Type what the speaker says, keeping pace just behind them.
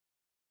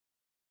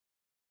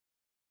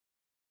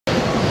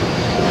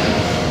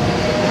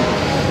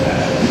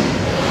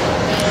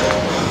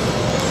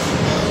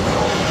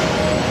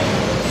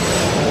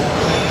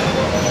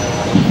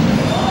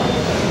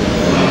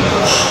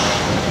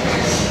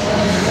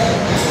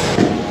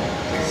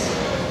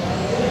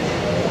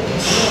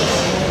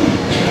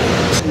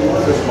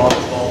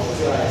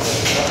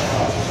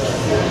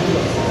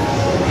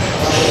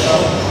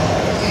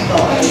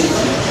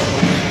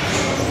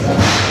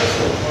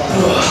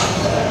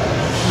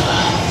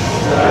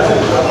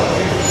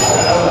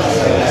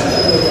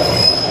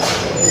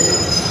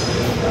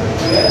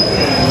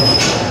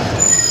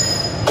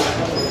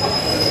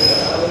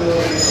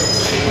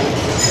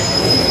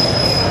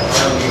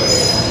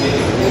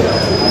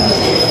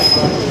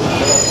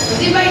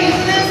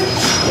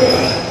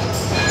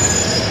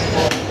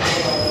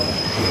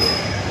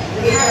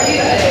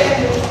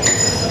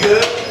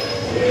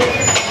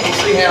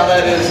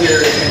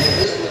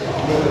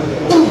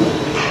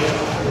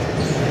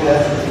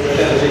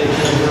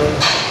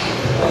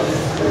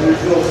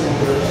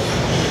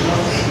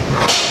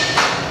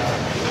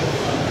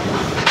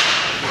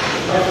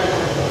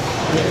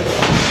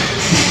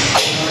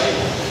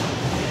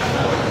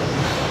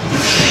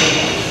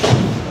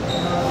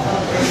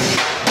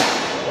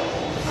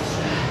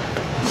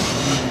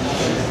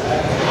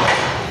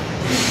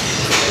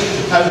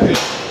How's it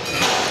feel?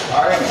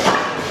 All right.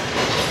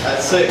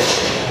 That's 6,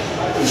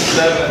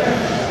 7,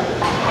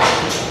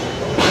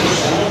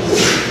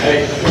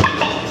 8,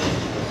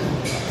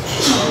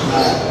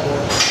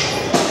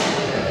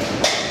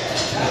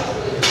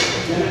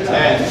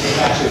 10,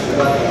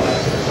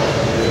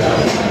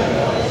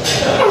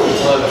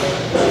 11.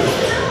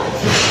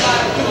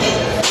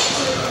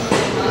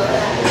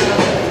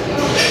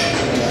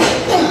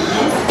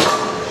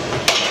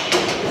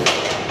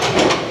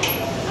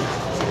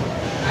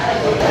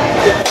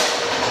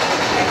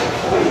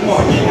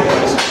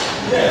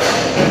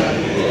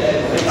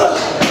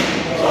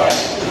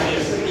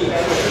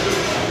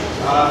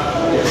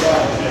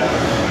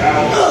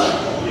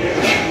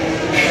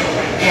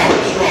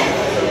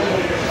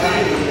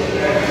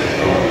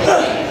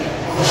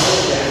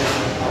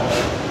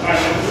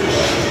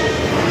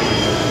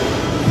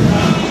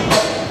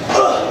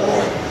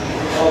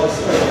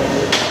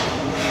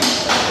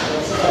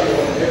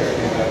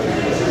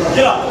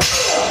 Get up.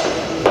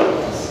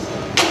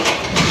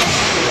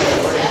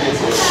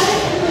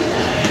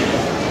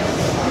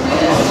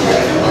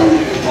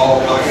 Oh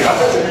my God.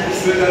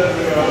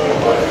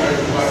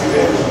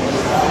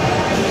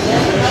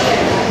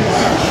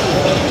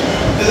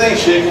 This ain't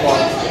shit, come on.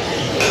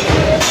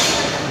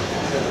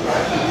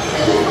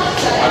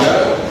 I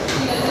know.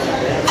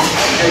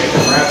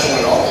 Wrapping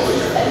it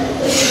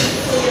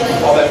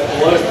all that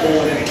blood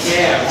pooling in the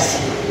calves,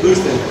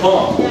 loosening the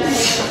pump.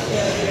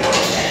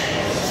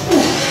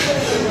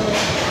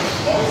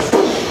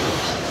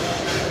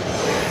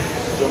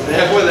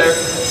 Halfway there.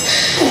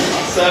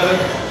 7,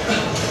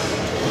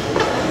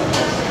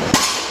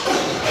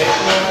 8,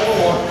 1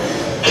 more.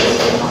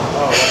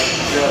 Oh, that's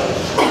good.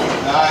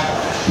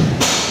 9.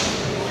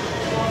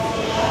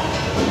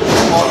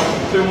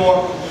 2 more.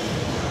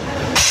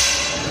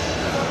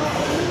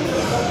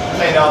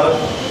 Another.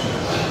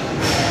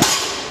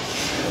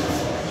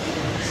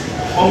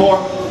 1 more.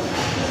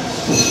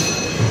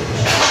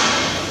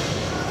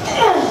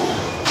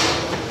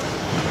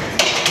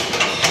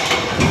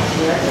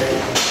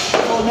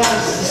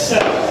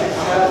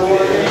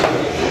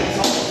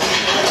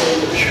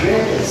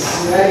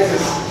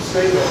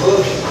 Straight the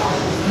bush.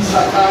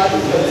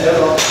 Psychotic.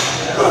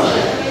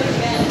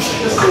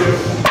 Just 2.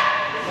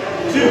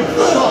 2.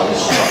 Strong.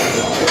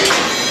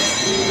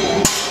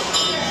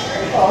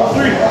 Oh,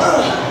 3.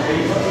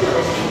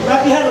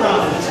 Wrap your head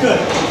around it. It's good.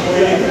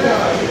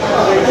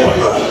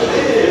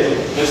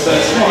 Just that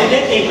Come on.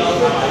 8.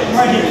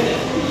 Right here.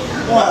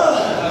 1.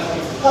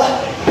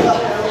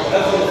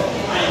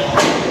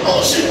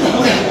 Oh shit.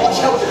 Okay. Watch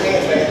out with your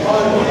hands, man.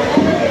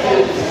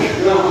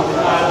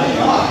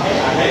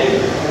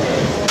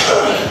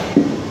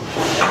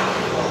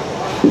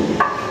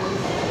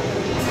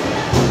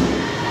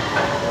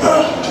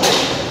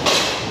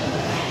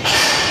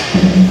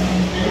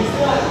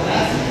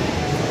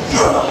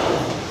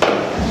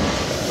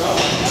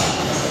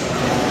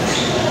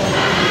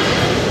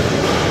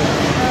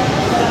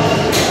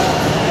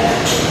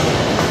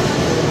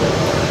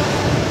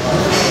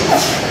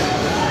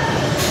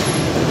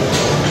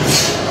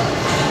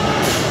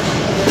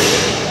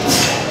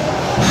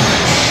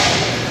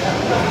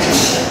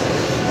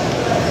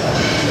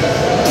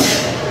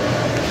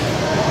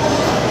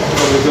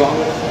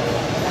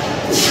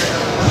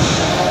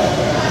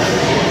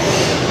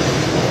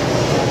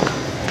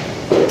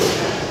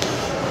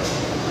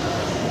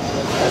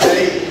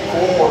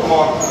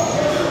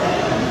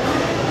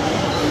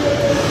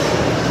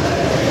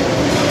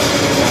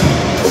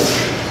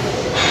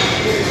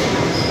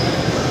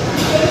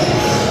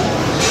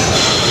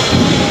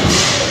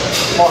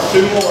 Mark,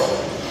 2 more.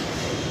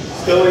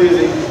 Still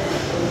easy.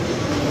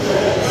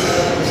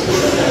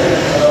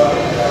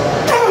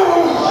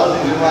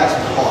 Last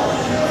part.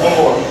 1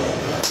 more.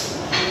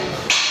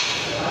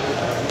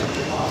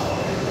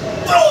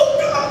 Oh,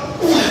 God.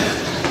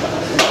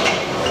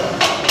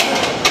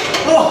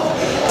 Oh,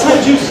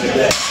 tight juice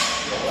today.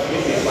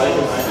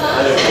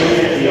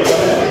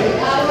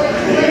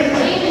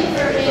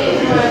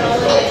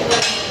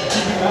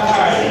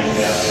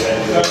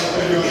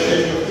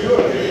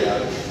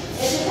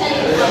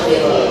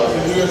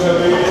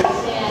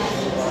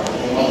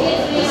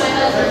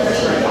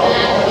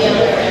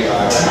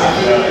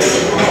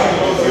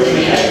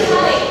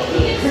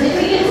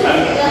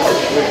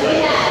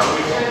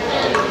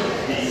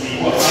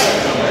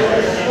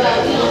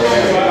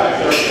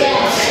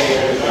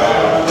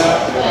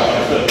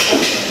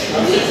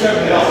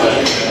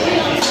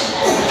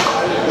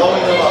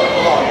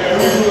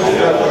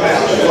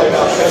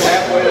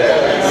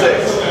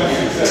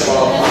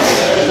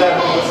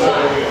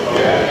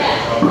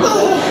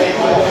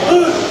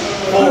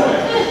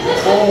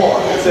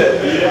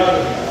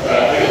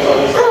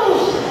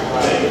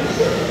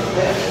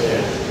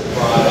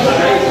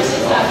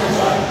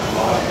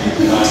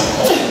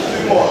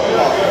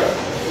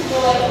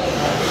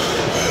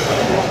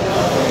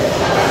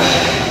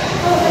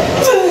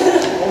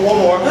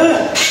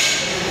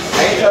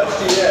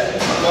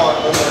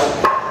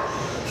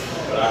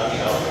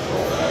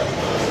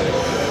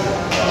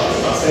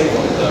 This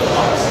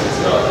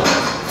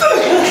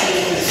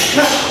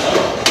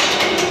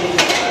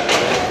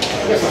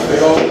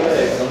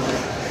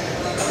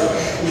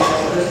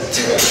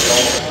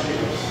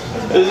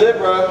is it,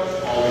 bro.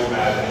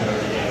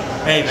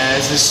 Hey man,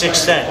 this is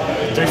 6'10",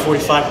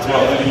 345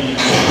 12.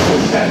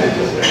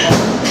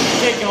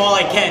 Taking all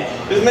I can.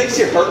 This makes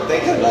you hurt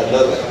thinking about it,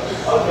 doesn't it?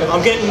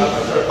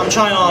 I'm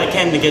trying all I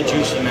can to get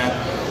juicy, man.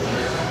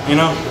 You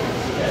know?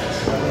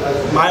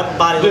 My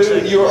body looks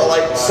Dude, like... you are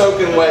like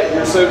soaking wet.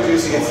 You're so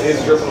juicy,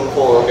 it's dripping on the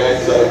floor, okay?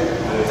 So,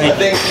 I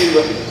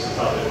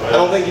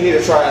don't think you need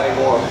to try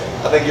anymore.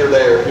 I think you're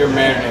there. You're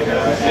marinating.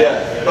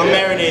 Yeah. I'm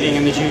marinating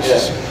in the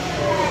juices. Yeah.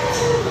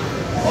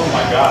 Oh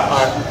my God.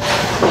 Alright.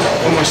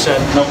 One more set.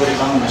 Nobody's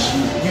on the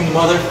machine. You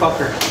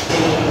motherfucker.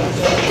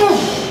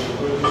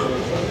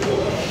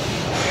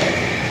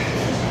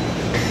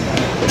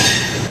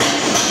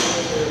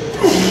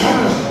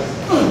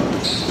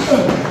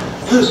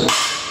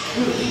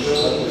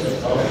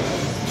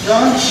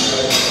 John,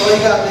 what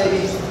you got,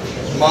 baby?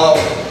 Mom.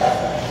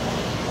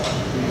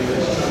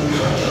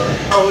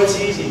 Oh, it's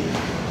easy.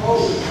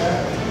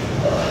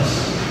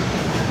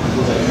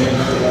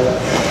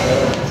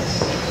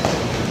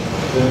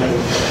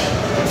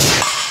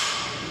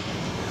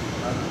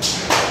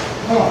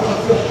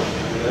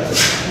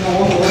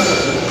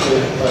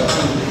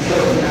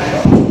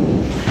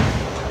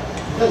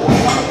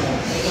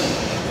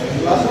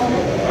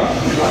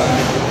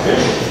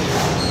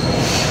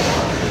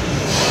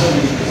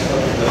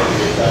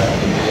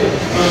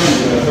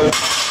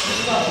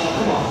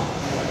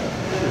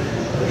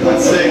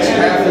 That's 6,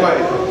 halfway.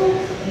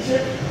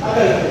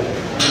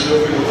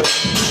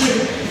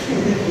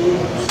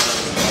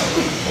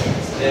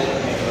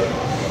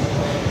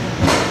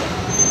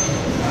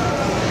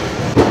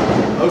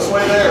 Most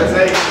way there, it's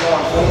 8. Come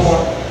on, one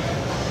more.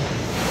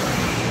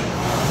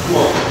 Come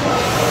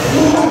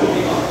on.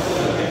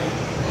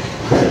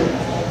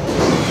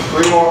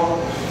 3 more.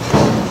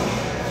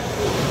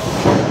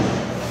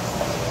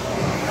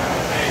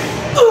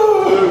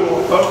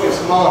 Focus,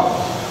 come on.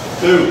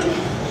 2.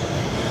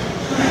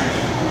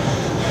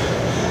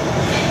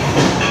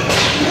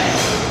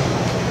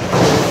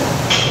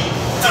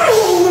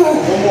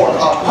 One more.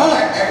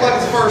 Act like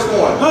it's the first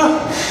one.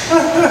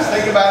 Just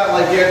think about it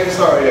like you haven't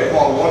started yet. Come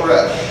on, 1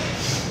 rep.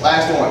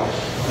 Last one.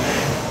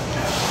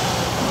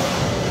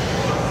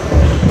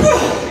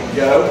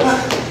 Go.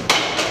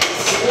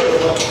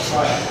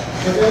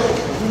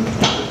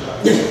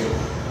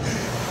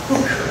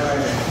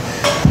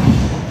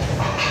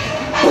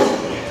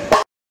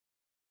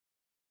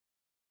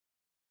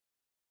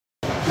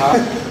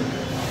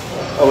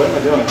 Oh, what am I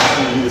doing? I'm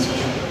gonna do this. I'm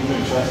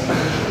doing chest.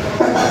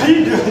 What are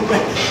you doing?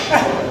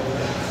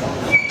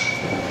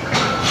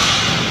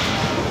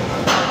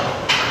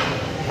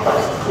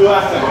 Who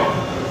laughed at me?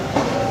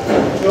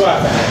 Who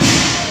laughed at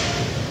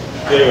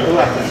me? Dude, who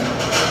laughed at me?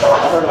 I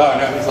heard about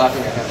no, he's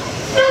laughing at him.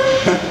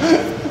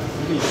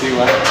 You see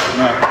what?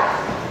 No.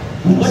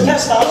 What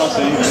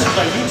testosterone boosters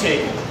are you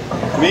taking?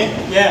 Me?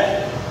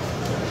 Yeah.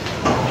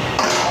 I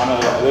don't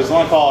know. There's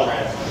one called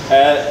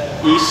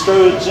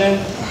estrogen.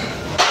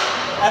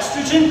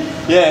 Estrogen?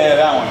 Yeah,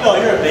 that one. No,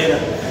 you're a beta.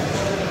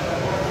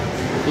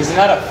 He's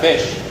not a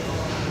fish.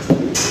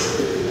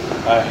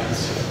 Alright,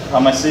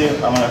 I'm gonna see you.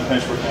 I'm gonna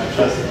finish working on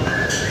chest.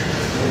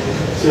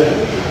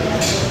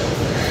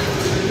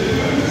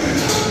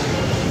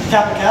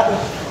 Kappa Kappa.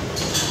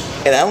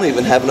 And I don't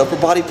even have an upper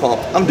body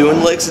pump. I'm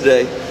doing legs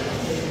today.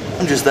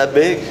 I'm just that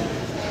big.